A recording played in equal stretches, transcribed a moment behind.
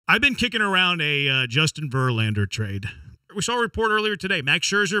I've been kicking around a Justin Verlander trade. We saw a report earlier today. Max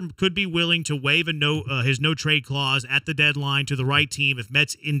Scherzer could be willing to waive his no-trade clause at the deadline to the right team if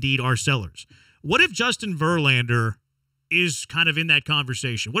Mets indeed are sellers. What if Justin Verlander is kind of in that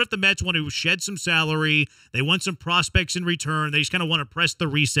conversation? What if the Mets want to shed some salary, they want some prospects in return, they just kind of want to press the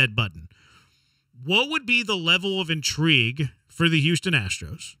reset button? What would be the level of intrigue for the Houston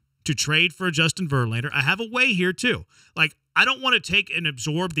Astros to trade for Justin Verlander? I have a way here, too. Like, I don't want to take and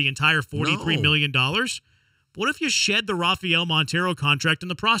absorb the entire $43 million. What if you shed the Rafael Montero contract in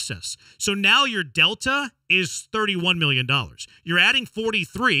the process? So now your delta is $31 million. You're adding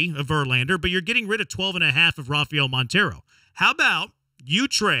 43 of Verlander, but you're getting rid of 12.5 of Rafael Montero. How about you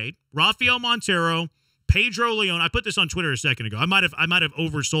trade Rafael Montero, Pedro Leon? I put this on Twitter a second ago. I might have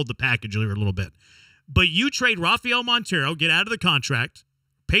oversold the package here a little bit. But you trade Rafael Montero, get out of the contract,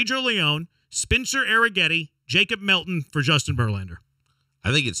 Pedro Leon, Spencer Arrighetti, Jacob Melton for Justin Verlander.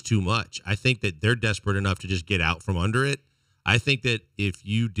 I think it's too much. I think that they're desperate enough to just get out from under it. I think that if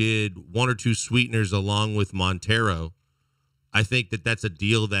you did one or two sweeteners along with Montero, I think that that's a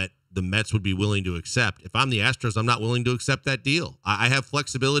deal that the Mets would be willing to accept. If I'm the Astros, I'm not willing to accept that deal. I have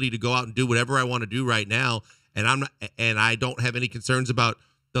flexibility to go out and do whatever I want to do right now, and I don't have any concerns about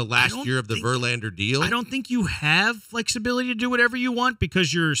the last year of the Verlander deal. I don't think you have flexibility to do whatever you want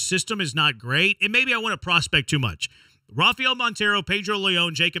because your system is not great, and maybe I want to prospect too much. Rafael Montero, Pedro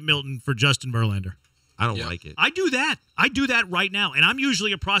Leon, Jacob Milton for Justin Verlander. I don't like it. I do that. I do that right now, and I'm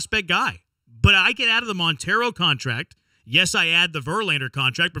usually a prospect guy. But I get out of the Montero contract. Yes, I add the Verlander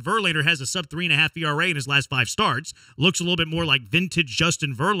contract, but Verlander has a sub-3.5 ERA in his last 5 starts. Looks a little bit more like vintage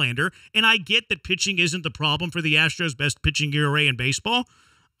Justin Verlander, and I get that pitching isn't the problem for the Astros' best pitching ERA in baseball.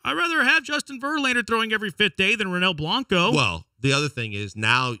 I'd rather have Justin Verlander throwing every 5th day than Ronel Blanco. Well, the other thing is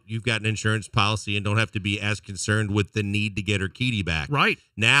now you've got an insurance policy and don't have to be as concerned with the need to get Urquidy back. Right.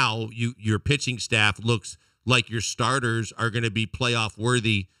 Now your pitching staff looks like your starters are going to be playoff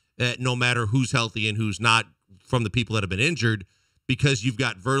worthy no matter who's healthy and who's not from the people that have been injured, because you've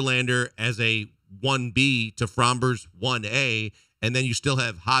got Verlander as a 1B to Fromber's 1A, and then you still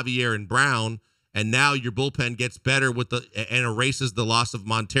have Javier and Brown. And now your bullpen gets better and erases the loss of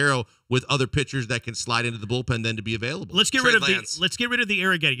Montero with other pitchers that can slide into the bullpen then to be available. Let's get rid of the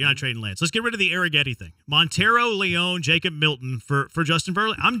Arrighetti. You're not trading Lance. Let's get rid of the Arrighetti thing. Montero, Leon, Jacob Milton for Justin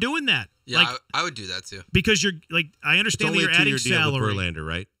Verlander. I'm doing that. Yeah, I would do that too. Because you're like, I understand that you're adding salary. With Verlander,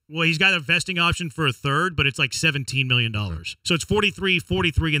 right? Well, he's got a vesting option for a third, but it's like $17 million. So it's 43,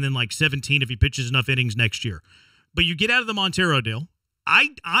 and then like 17 if he pitches enough innings next year. But you get out of the Montero deal.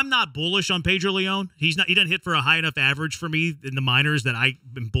 I'm not bullish on Pedro Leon. He doesn't hit for a high enough average for me in the minors that I've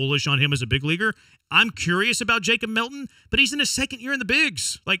been bullish on him as a big leaguer. I'm curious about Jacob Milton, but he's in his second year in the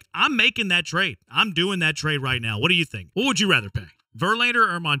bigs. Like, I'm making that trade. I'm doing that trade right now. What do you think? What would you rather pay?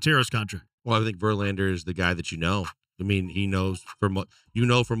 Verlander or Montero's contract? Well, I think Verlander is the guy that you know. I mean, he knows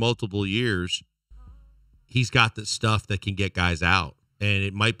for multiple years he's got the stuff that can get guys out. And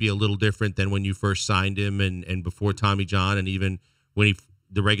it might be a little different than when you first signed him and before Tommy John, and even when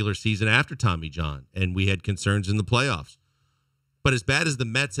the regular season after Tommy John, and we had concerns in the playoffs. But as bad as the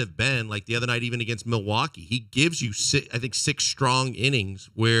Mets have been, like the other night, even against Milwaukee, he gives you, I think, 6 strong innings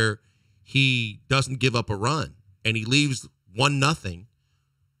where he doesn't give up a run, and he leaves 1-0,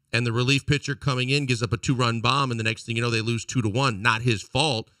 and the relief pitcher coming in gives up a 2-run bomb, and the next thing you know, they lose 2-1. Not his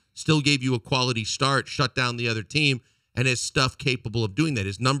fault. Still gave you a quality start, shut down the other team, and his stuff capable of doing that.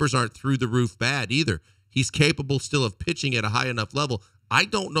 His numbers aren't through the roof bad either. He's capable still of pitching at a high enough level. I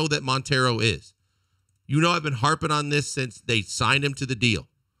don't know that Montero is. You know, I've been harping on this since they signed him to the deal,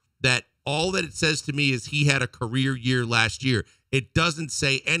 that all that it says to me is he had a career year last year. It doesn't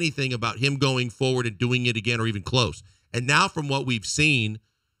say anything about him going forward and doing it again or even close. And now from what we've seen,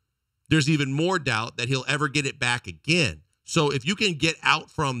 there's even more doubt that he'll ever get it back again. So if you can get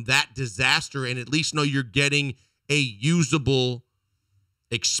out from that disaster and at least know you're getting a usable,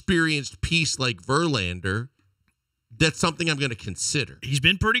 experienced piece like Verlander, that's something I'm going to consider. He's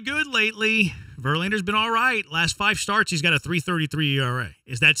been pretty good lately. Verlander's been all right. Last 5 starts, he's got a 3.33 ERA.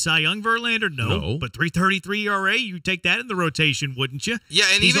 Is that Cy Young Verlander? No. But 3.33 ERA, you take that in the rotation, wouldn't you? Yeah,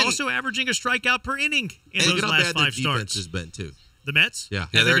 and he's also averaging a strikeout per inning in those last 5 starts. Defense has been too. The Mets? Yeah,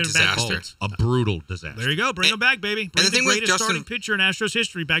 they're a disaster. A brutal disaster. There you go. Bring him back, baby. Bring the greatest starting pitcher in Astros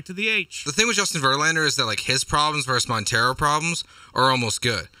history back to the H. The thing with Justin Verlander is that like his problems versus Montero problems are almost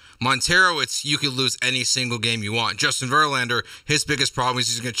good. Montero, it's you could lose any single game you want. Justin Verlander, his biggest problem is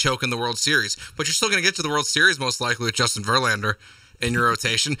he's going to choke in the World Series. But you're still going to get to the World Series most likely with Justin Verlander. in your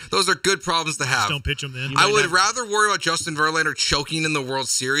rotation. Those are good problems to have. Just don't pitch him then. I would rather worry about Justin Verlander choking in the World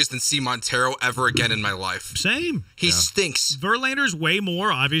Series than see Montero ever again in my life. Same. He stinks. Verlander's way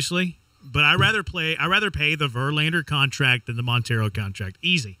more, obviously, but I rather pay the Verlander contract than the Montero contract.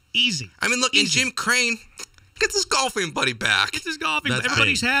 Easy. I mean, look, and Jim Crane gets his golfing buddy back. It's his golfing. That's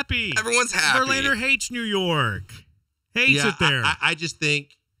Everybody's happy. Everyone's happy. Verlander hates New York. Hates it there. I just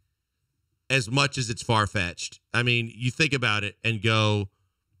think, as much as it's far-fetched, I mean, you think about it and go,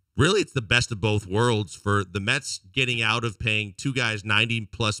 really, it's the best of both worlds for the Mets getting out of paying two guys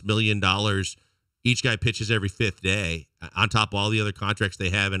 $90+ million. Each guy pitches every fifth day on top of all the other contracts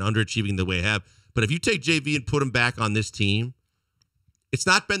they have and underachieving the way they have. But if you take JV and put him back on this team, it's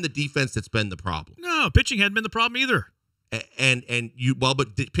not been the defense that's been the problem. No, pitching hadn't been the problem either. But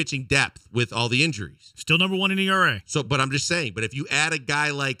pitching depth with all the injuries. Still number one in ERA. So, but I'm just saying, but if you add a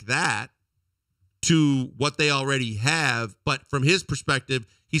guy like that to what they already have, but from his perspective,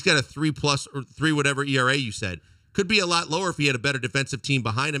 he's got a 3+ or 3 whatever ERA you said. Could be a lot lower if he had a better defensive team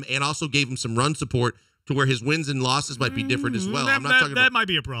behind him and also gave him some run support to where his wins and losses might be different as well. That might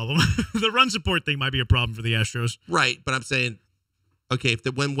be a problem. The run support thing might be a problem for the Astros. Right, but I'm saying, okay, if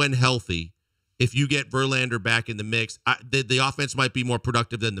when healthy, if you get Verlander back in the mix, the offense might be more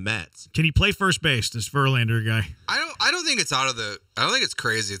productive than the Mets. Can he play first base, this Verlander guy? I don't think it's I don't think it's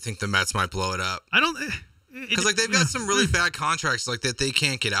crazy to think the Mets might blow it up. Because like they've got some really bad contracts like that they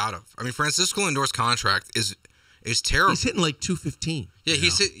can't get out of. I mean, Francisco Lindor's contract is terrible. He's hitting like 215. Yeah,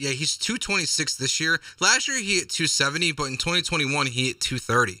 he's 226 this year. Last year he hit 270, but in 2021 he hit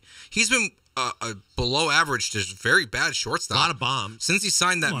 230. He's been a below average, just very bad shortstop. A lot of bombs since he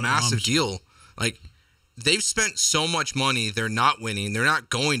signed that massive deal. Like, they've spent so much money. They're not winning. They're not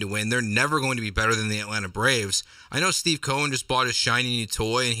going to win. They're never going to be better than the Atlanta Braves. I know Steve Cohen just bought his shiny new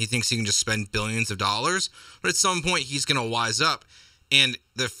toy, and he thinks he can just spend billions of dollars. But at some point, he's going to wise up. And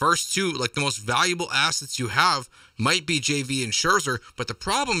the first two, like the most valuable assets you have, might be JV and Scherzer. But the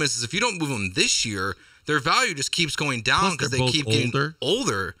problem is if you don't move them this year, their value just keeps going down because they keep getting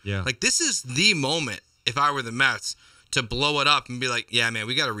older. Yeah. Like, this is the moment, if I were the Mets, to blow it up and be like, yeah, man,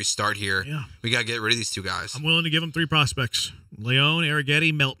 we got to restart here. Yeah. We got to get rid of these two guys. I'm willing to give them 3 prospects: Leone,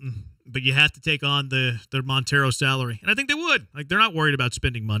 Arrighetti, Melton. But you have to take on their Montero salary, and I think they would. Like, they're not worried about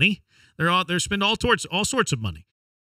spending money. They're spending all sorts of money.